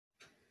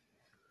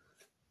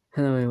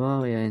Hello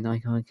everyone, we are in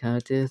icon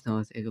characters, now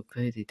it's a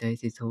pretty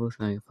daisy tools,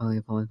 like probably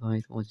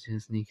qualified or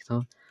just sneak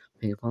on,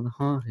 pick up on the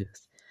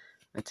hardest.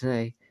 But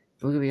today,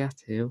 we're gonna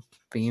react to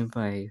Being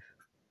Brave.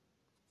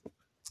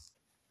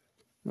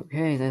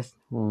 Okay, let's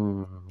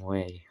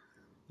wait,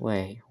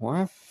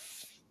 what?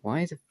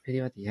 Why is the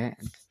video at the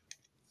end?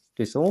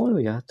 Did someone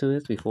react to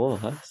this before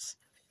us?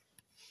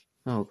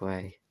 Oh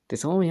great. Did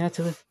someone react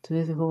to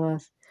this before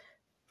us?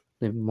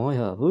 Then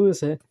Moya, who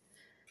is it?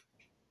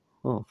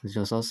 Oh, it's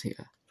just us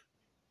here.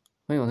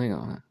 Hang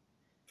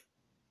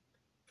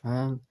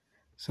on.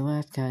 So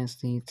that guy's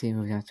the team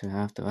react to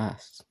after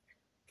us.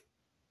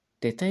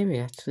 Did they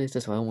react to this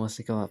as well once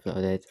it got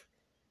uploaded?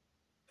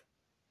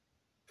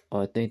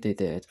 Oh, I think they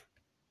did.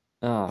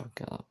 Oh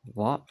god,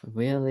 what?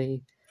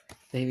 Really?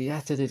 They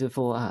reacted to it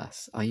before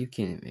us? Are you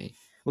kidding me?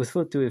 We're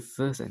supposed to do it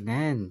first and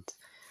then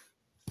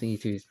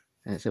think to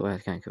so I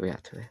can't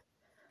react to it.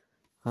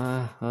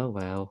 Oh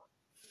well.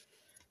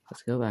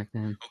 Let's go back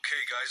then.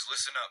 Okay guys,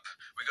 listen up.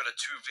 We got a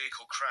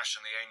 2-vehicle crash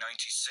on the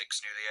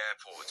A96 near the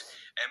airport.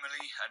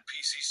 Emily and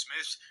PC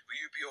Smith,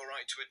 will you be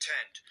alright to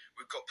attend?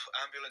 We've got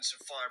ambulance and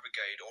fire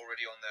brigade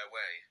already on their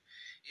way.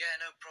 Yeah,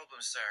 no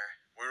problem,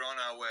 sir. We're on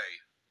our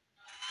way.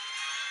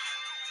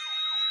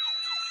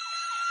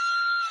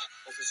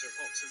 Officer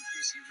Hawks and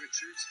PC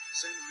Richards,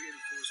 send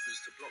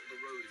reinforcements to block the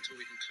road until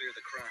we can clear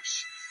the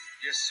crash.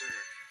 Yes, sir.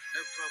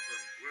 No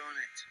problem. We're on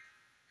it.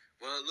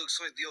 Well, it looks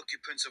like the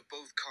occupants of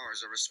both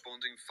cars are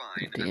responding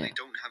fine, and they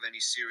don't have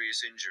any serious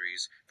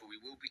injuries, but we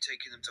will be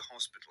taking them to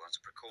hospital as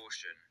a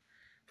precaution.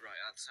 Right,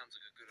 that sounds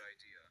like a good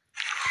idea.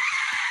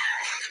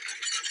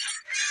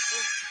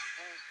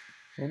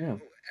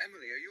 Oh,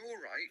 Emily, are you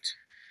alright?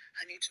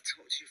 I need to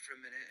talk to you for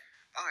a minute.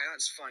 Aye,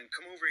 that's fine.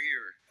 Come over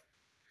here.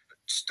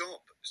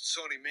 Stop.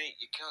 Sorry, mate,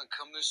 you can't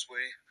come this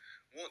way.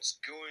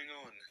 What's going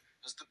on?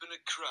 Has there been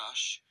a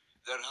crash?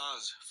 There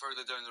has,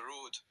 further down the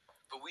road.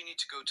 But we need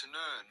to go to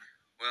Nairn.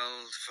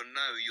 Well, for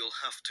now, you'll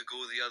have to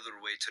go the other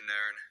way to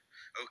Nairn.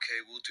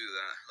 Okay, we'll do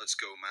that. Let's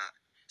go, Matt.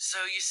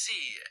 So, you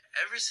see,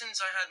 ever since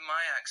I had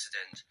my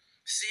accident,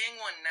 seeing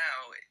one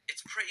now,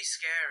 it's pretty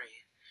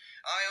scary.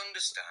 I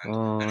understand,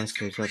 and it's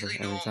completely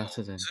normal,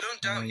 so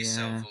don't doubt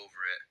yourself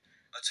over it.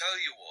 I'll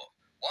tell you what,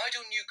 why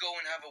don't you go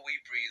and have a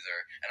wee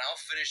breather, and I'll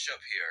finish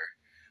up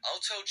here. I'll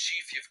tell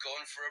Chief you've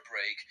gone for a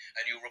break,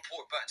 and you'll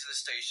report back to the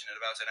station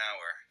in about an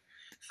hour.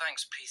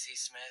 Thanks, PC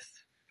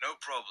Smith. No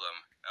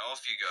problem. Now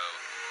off you go.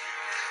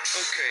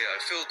 Okay,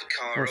 I filled the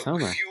car up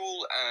with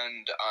fuel,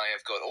 and I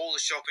have got all the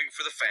shopping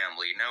for the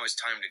family. Now it's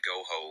time to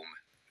go home.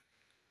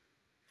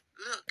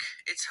 Look,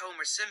 it's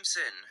Homer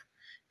Simpson.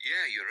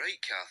 Yeah, you're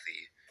right,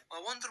 Kathy.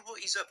 I wonder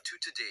what he's up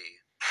to today.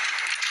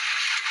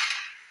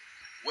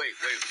 Wait,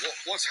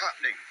 what's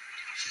happening?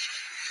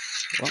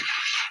 what?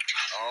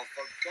 Oh,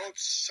 for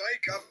God's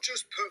sake, I've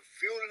just put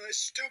fuel in this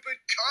stupid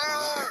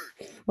car!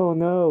 Oh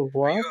no,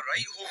 what? Are you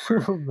alright,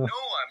 Homer? Oh, no.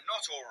 No, I'm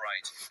not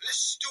alright.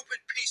 This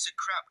stupid piece of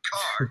crap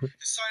car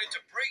decided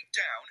to break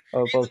down,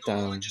 even though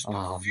I only just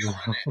put fuel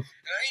in it,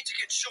 and I need to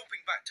get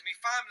shopping back to my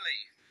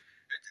family.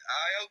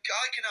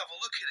 I can have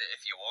a look at it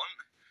if you want.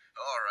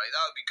 Alright,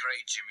 that would be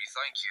great, Jimmy,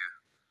 thank you.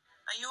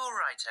 Are you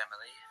alright,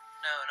 Emily?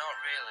 No, not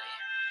really.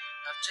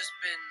 I've just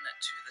been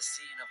to the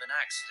scene of an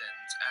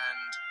accident,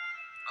 and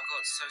I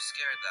got so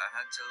scared that I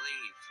had to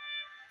leave.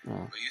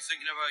 Oh. Were you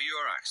thinking about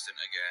your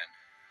accident again?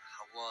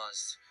 I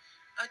was.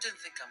 I don't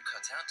think I'm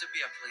cut out to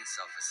be a police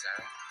officer.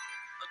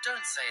 Oh,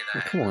 don't say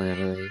that, Come on,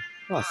 Emily. Emily.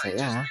 I'll say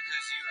Just that.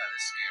 because you had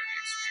a scary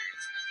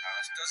experience in the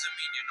past doesn't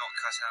mean you're not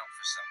cut out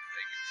for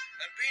something.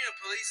 And being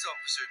a police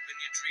officer has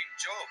been your dream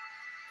job.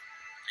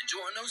 And do you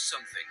want to know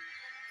something?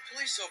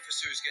 Police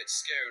officers get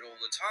scared all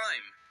the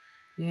time.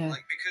 Yeah.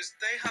 Like, because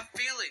they have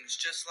feelings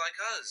just like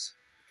us.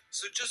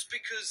 So just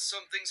because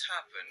something's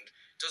happened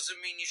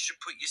doesn't mean you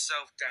should put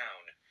yourself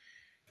down.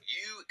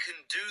 You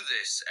can do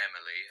this,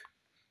 Emily.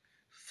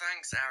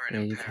 Thanks, Aaron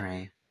and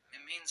Perry.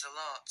 It means a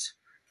lot.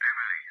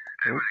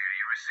 Emily, are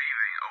you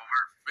receiving? Over.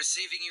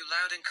 Receiving you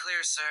loud and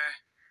clear,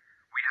 sir.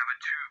 We have a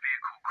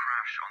 2-vehicle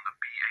crash on the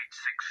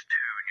B862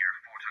 near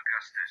Fort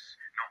Augustus,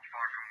 not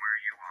far from where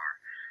you are.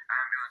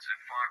 Ambulance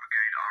and fire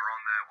brigade are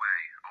on their way.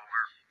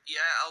 Over.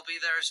 Yeah, I'll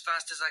be there as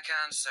fast as I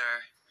can,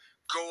 sir.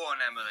 Go on,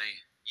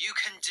 Emily. You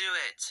can do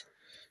it.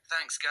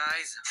 Thanks,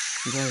 guys.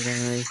 Go,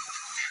 Emily.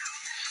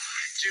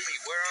 Jimmy,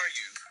 where are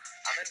you?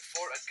 I'm in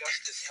Fort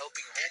Augustus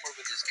helping Homer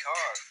with his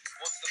car.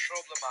 What's the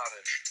problem,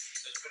 Aaron?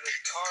 There's been a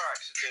car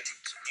accident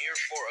near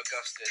Fort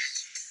Augustus,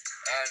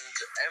 and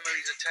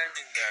Emily's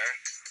attending there,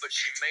 but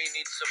she may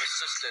need some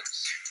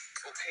assistance.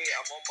 Okay,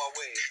 I'm on my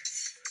way.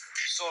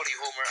 Sorry,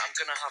 Homer, I'm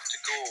gonna have to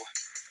go.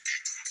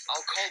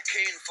 I'll call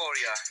Kane for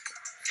you.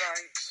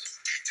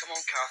 Thanks. Come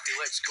on, Kathy,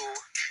 let's go.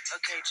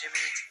 Okay,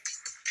 Jimmy.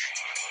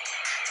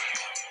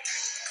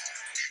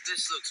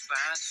 This looks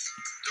bad.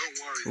 Don't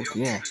worry, the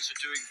occupants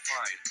are doing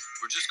fine.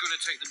 We're just going to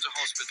take them to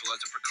hospital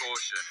as a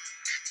precaution.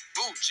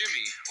 Oh,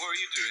 Jimmy, what are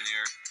you doing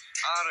here?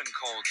 Aaron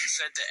called and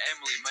said that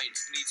Emily might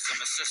need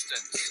some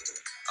assistance.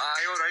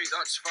 Aye, alright,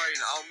 that's fine.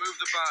 I'll move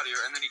the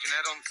barrier and then you can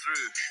head on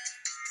through.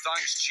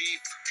 Thanks,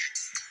 Chief.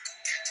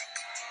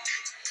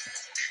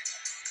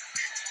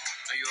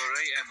 Are you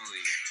alright,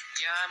 Emily?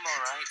 Yeah, I'm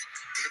alright.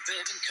 With a bit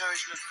of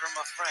encouragement from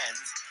my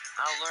friends,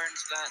 I learned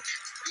that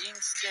being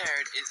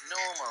scared is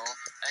normal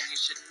and you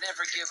should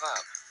never give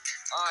up.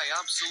 Aye,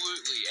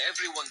 absolutely.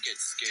 Everyone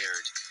gets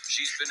scared.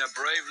 She's been a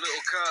brave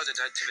little car,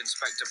 Detective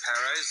Inspector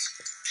Perez.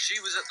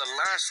 She was at the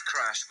last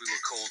crash we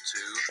were called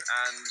to,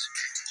 and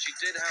she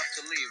did have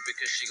to leave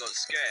because she got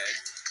scared,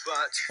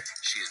 but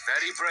she's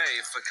very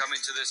brave for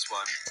coming to this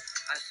one.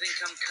 I think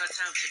I'm cut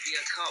out to be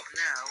a cop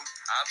now.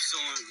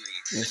 Absolutely.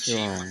 The Yes, you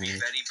chief are, would be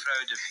Emily. very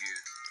proud of you.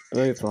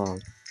 Very proud.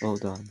 Well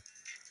done.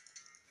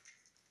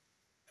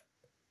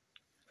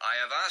 I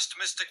have asked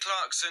Mr.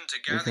 Clarkson to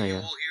gather Okay, you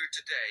yeah. all here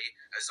today,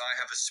 as I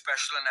have a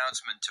special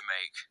announcement to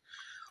make.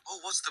 Oh,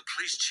 what's the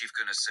police chief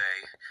gonna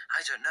say?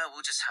 I don't know,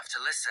 we'll just have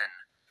to listen.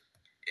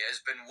 It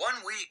has been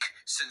 1 week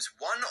since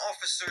one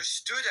officer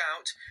stood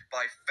out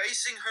by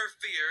facing her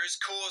fears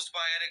caused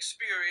by an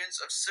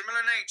experience of similar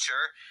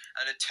nature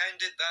and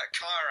attended that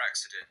car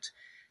accident.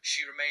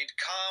 She remained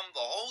calm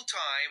the whole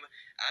time,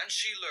 and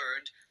she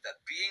learned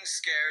that being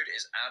scared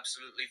is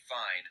absolutely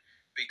fine,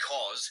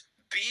 because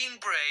being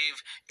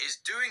brave is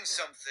doing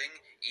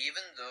something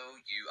even though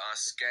you are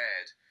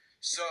scared.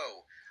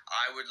 So,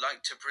 I would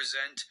like to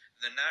present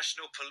the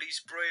National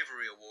Police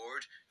Bravery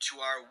Award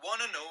to our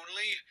one and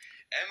only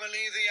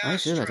Emily the I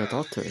see that the Astra.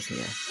 doctor is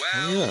here. Oh,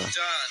 Well yeah.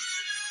 done.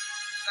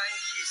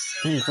 Thank you so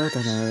Hey, well much.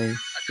 done, Emily.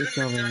 I Good couldn't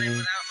job, have done it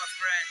Emily. without my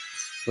friends.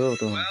 Well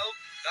done. Well,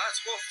 that's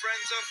what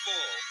friends are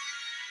for.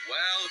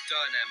 Well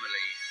done,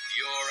 Emily.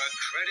 You're a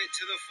credit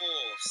to the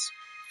force.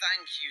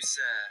 Thank you,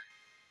 sir.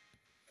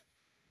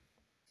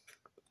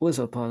 What's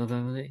up, part of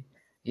Emily?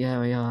 Yeah,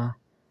 we are.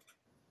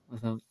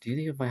 So, do you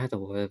think if I had a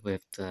word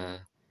with the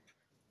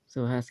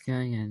Silverhouse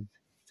Gang and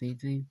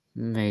CT?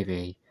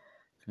 Maybe.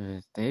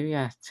 Because they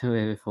react to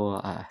it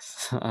before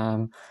us.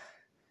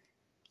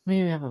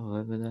 Maybe have a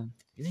word with them.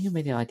 Do you think you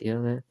made the idea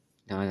of it?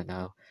 No, I don't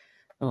know.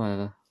 Oh,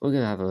 whatever. We're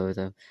gonna have a word with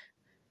them.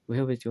 We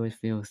hope you enjoyed.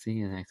 See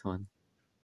you in the next one.